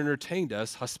us and entertained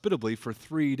us hospitably for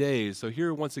 3 days. So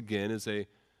here once again is an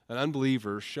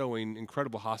unbeliever showing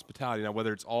incredible hospitality. Now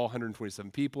whether it's all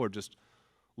 127 people or just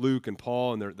Luke and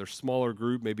Paul and their smaller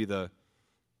group, maybe the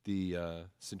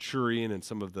centurion and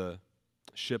some of the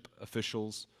ship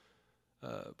officials.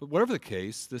 But whatever the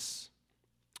case,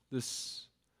 this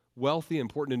wealthy,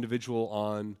 important individual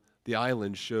on the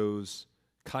island shows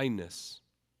kindness.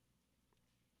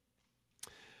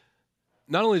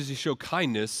 Not only does he show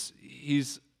kindness,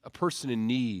 he's a person in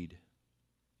need.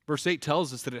 Verse 8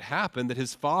 tells us that it happened that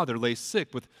his father lay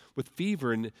sick with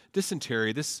fever and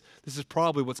dysentery. This is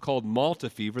probably what's called Malta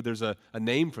fever. There's a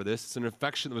name for this. It's an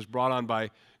infection that was brought on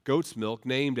by goat's milk,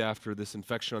 named after this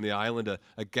infection on the island,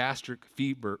 a gastric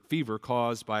fever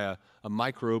caused by a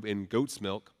microbe in goat's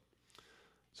milk.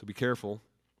 So be careful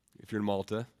if you're in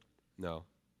Malta. No,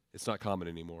 it's not common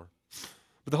anymore.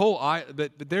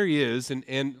 But there he is,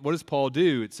 and what does Paul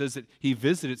do? It says that he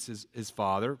visits his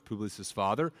father, Publius'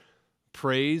 father,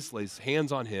 prays, lays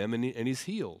hands on him, and he's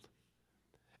healed.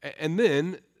 And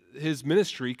then his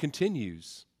ministry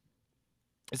continues.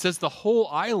 It says the whole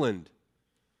island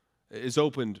is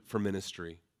opened for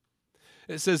ministry.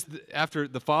 It says after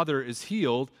the father is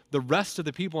healed, the rest of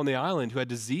the people on the island who had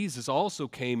diseases also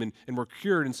came and were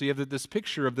cured. And so you have this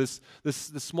picture of this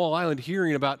small island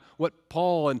hearing about what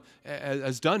Paul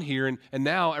has done here, and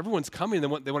now everyone's coming. They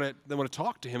want to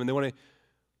talk to him, and they want to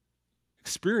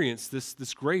experience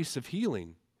this grace of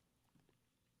healing.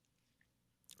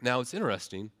 Now it's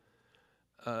interesting.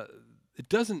 It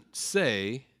doesn't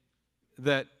say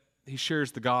that he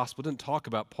shares the gospel. It doesn't talk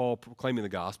about Paul proclaiming the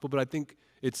gospel, but I think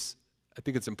it's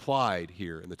implied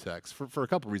here in the text for a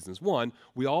couple reasons. One,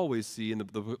 we always see in the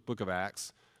book of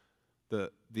Acts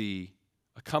the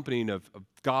accompanying of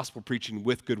gospel preaching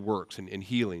with good works and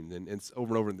healing, and it's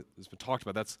over and over it's been talked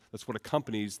about. That's what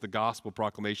accompanies the gospel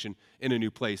proclamation in a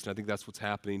new place, and I think that's what's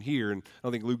happening here. And I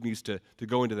don't think Luke needs to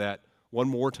go into that one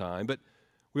more time. But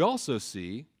we also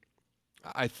see,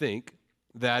 I think,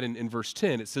 that in verse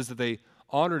 10 it says that they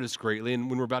honored us greatly, and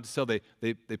when we're about to sail,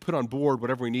 they put on board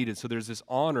whatever we needed. So there's this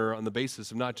honor on the basis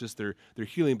of not just their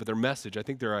healing, but their message. I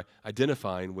think they're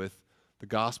identifying with the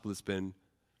gospel that's been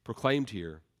proclaimed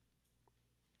here.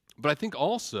 But I think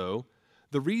also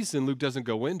the reason Luke doesn't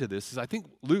go into this is I think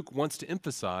Luke wants to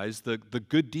emphasize the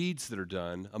good deeds that are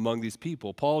done among these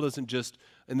people. Paul doesn't just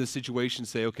in this situation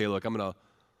say, okay, look, I'm going to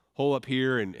hole up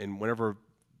here, and whenever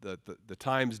the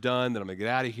time's done, then I'm going to get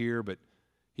out of here. But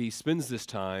he spends this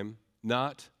time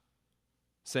not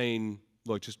saying,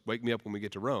 look, just wake me up when we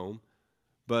get to Rome,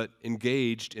 but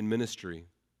engaged in ministry,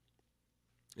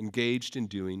 engaged in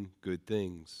doing good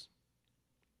things.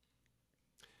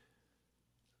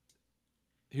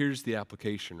 Here's the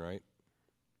application, right?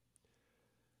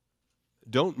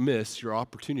 Don't miss your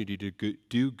opportunity to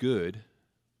do good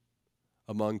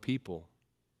among people.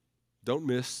 Don't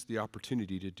miss the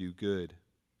opportunity to do good.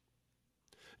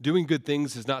 Doing good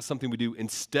things is not something we do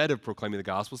instead of proclaiming the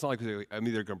gospel. It's not like I'm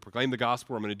either going to proclaim the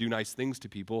gospel or I'm going to do nice things to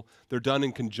people. They're done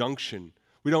in conjunction.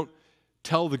 We don't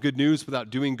tell the good news without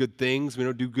doing good things. We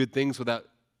don't do good things without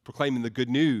proclaiming the good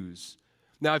news.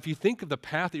 Now, if you think of the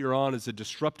path that you're on as a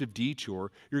disruptive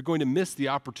detour, you're going to miss the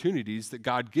opportunities that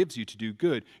God gives you to do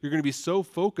good. You're going to be so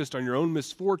focused on your own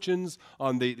misfortunes,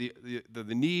 on the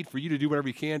need for you to do whatever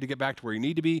you can to get back to where you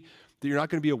need to be, that you're not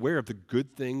going to be aware of the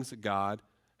good things that God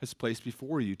has placed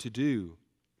before you to do.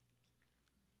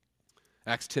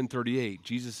 Acts 10:38,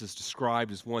 Jesus is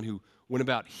described as one who went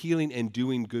about healing and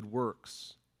doing good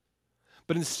works.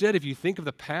 But instead, if you think of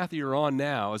the path that you're on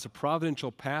now as a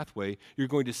providential pathway, you're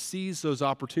going to seize those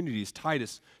opportunities.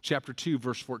 Titus chapter 2,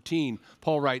 verse 14,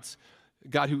 Paul writes,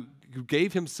 God who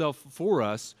gave himself for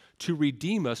us to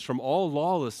redeem us from all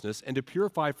lawlessness and to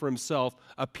purify for himself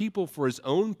a people for his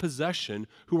own possession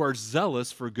who are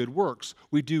zealous for good works.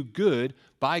 We do good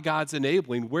by God's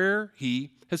enabling where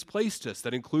he has placed us.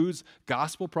 That includes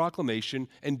gospel proclamation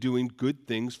and doing good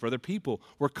things for other people.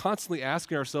 We're constantly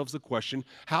asking ourselves the question,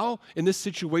 how in this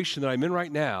situation that I'm in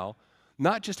right now,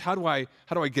 not just how do I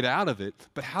get out of it,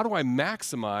 but how do I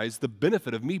maximize the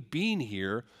benefit of me being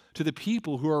here to the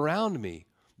people who are around me?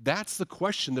 That's the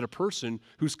question that a person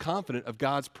who's confident of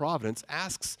God's providence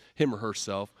asks him or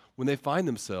herself when they find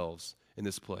themselves in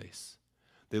this place.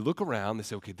 They look around, they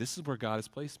say, okay, this is where God has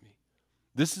placed me.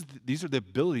 These are the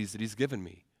abilities that he's given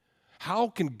me. How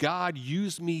can God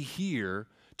use me here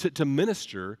to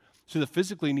minister to the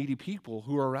physically needy people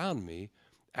who are around me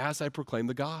as I proclaim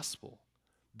the gospel?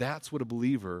 That's what a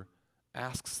believer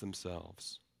asks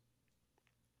themselves.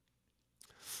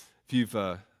 If you've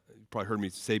probably heard me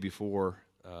say before,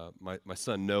 my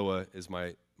son Noah is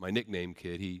my nickname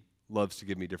kid. He loves to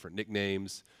give me different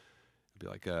nicknames. It'd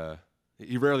be like,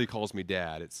 he rarely calls me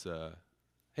Dad. It's,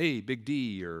 hey, Big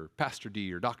D, or Pastor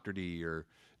D, or Dr. D, or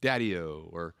Daddy-O,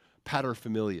 or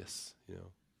Paterfamilias,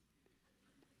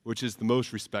 which is the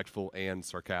most respectful and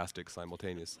sarcastic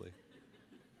simultaneously.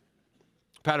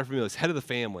 Paterfamilias, head of the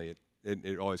family.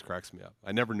 It always cracks me up.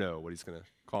 I never know what he's going to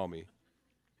call me.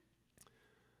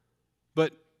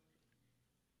 But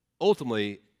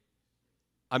ultimately,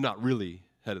 I'm not really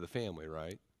head of the family,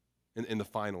 right? In the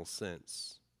final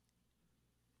sense.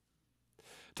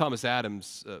 Thomas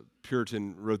Adams,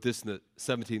 Puritan, wrote this in the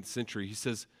 17th century. He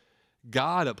says,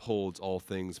 God upholds all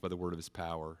things by the word of his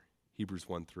power, Hebrews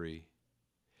 1:3.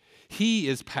 He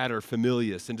is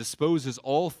paterfamilias and disposes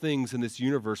all things in this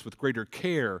universe with greater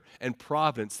care and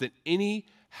providence than any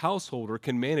householder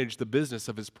can manage the business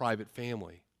of his private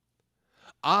family.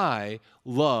 I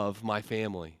love my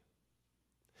family.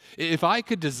 If I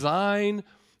could design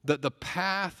the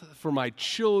path for my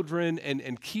children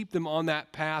and keep them on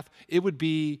that path, it would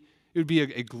be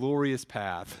a glorious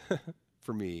path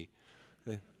for me.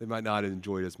 They might not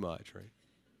enjoy it as much, right?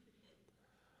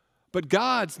 But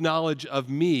God's knowledge of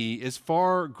me is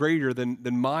far greater than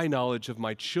my knowledge of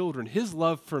my children. His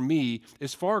love for me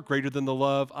is far greater than the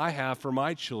love I have for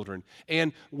my children.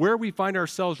 And where we find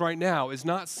ourselves right now is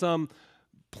not some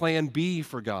plan B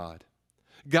for God.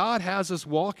 God has us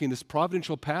walking this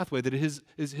providential pathway that is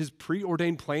his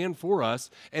preordained plan for us,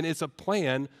 and it's a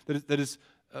plan that is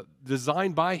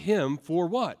designed by him for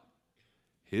what?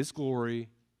 His glory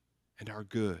and our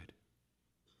good.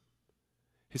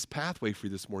 His pathway for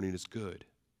you this morning is good.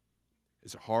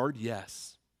 Is it hard?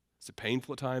 Yes. Is it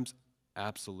painful at times?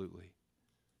 Absolutely.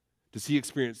 Does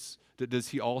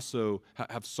he also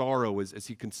have sorrow as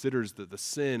he considers the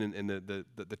sin and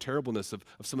the terribleness of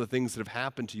some of the things that have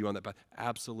happened to you on that path?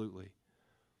 Absolutely.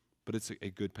 But it's a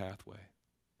good pathway.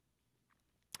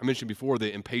 I mentioned before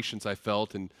the impatience I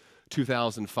felt in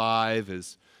 2005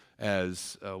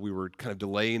 as we were kind of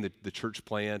delaying the church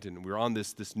plant, and we were on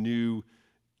this new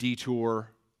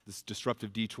detour, this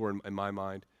disruptive detour in my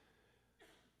mind.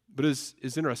 But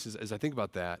it's interesting as I think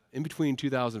about that. In between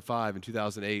 2005 and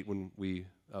 2008, when we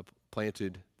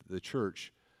planted the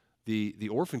church, the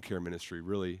orphan care ministry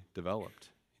really developed.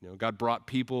 God brought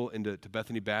people into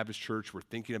Bethany Baptist Church. We're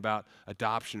thinking about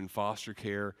adoption and foster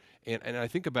care. And I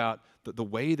think about the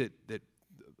way that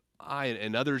I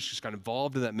and others just got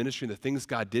involved in that ministry and the things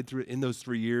God did in those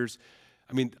 3 years.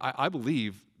 I mean, I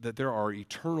believe that there are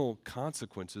eternal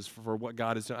consequences for what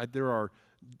God has done. There are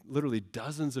literally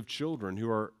dozens of children who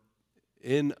are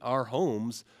in our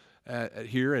homes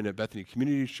here and at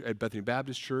Bethany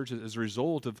Baptist Church as a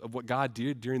result of what God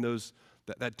did during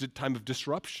that time of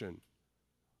disruption.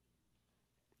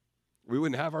 We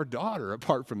wouldn't have our daughter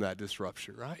apart from that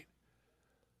disruption, right?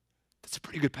 That's a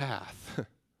pretty good path.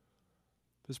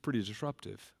 It's pretty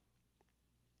disruptive.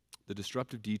 The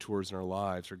disruptive detours in our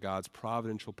lives are God's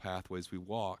providential pathways we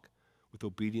walk with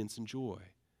obedience and joy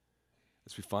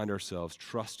as we find ourselves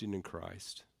trusting in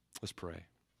Christ. Let's pray.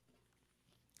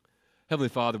 Heavenly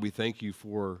Father, we thank you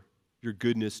for your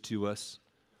goodness to us.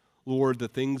 Lord, the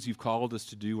things you've called us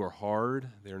to do are hard.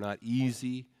 They're not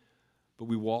easy, but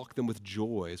we walk them with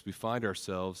joy as we find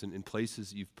ourselves in places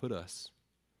that you've put us.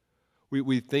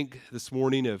 We think this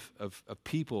morning of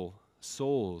people,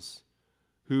 souls,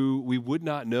 who we would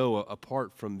not know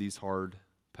apart from these hard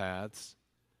paths.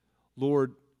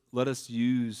 Lord, let us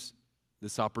use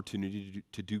this opportunity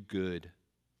to do good,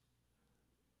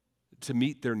 to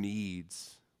meet their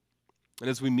needs. And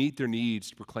as we meet their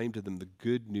needs, to proclaim to them the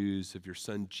good news of your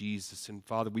Son, Jesus. And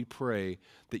Father, we pray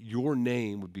that your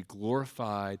name would be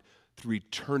glorified through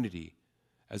eternity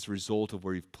as a result of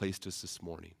where you've placed us this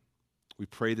morning. We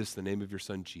pray this in the name of your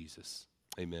Son, Jesus.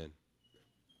 Amen.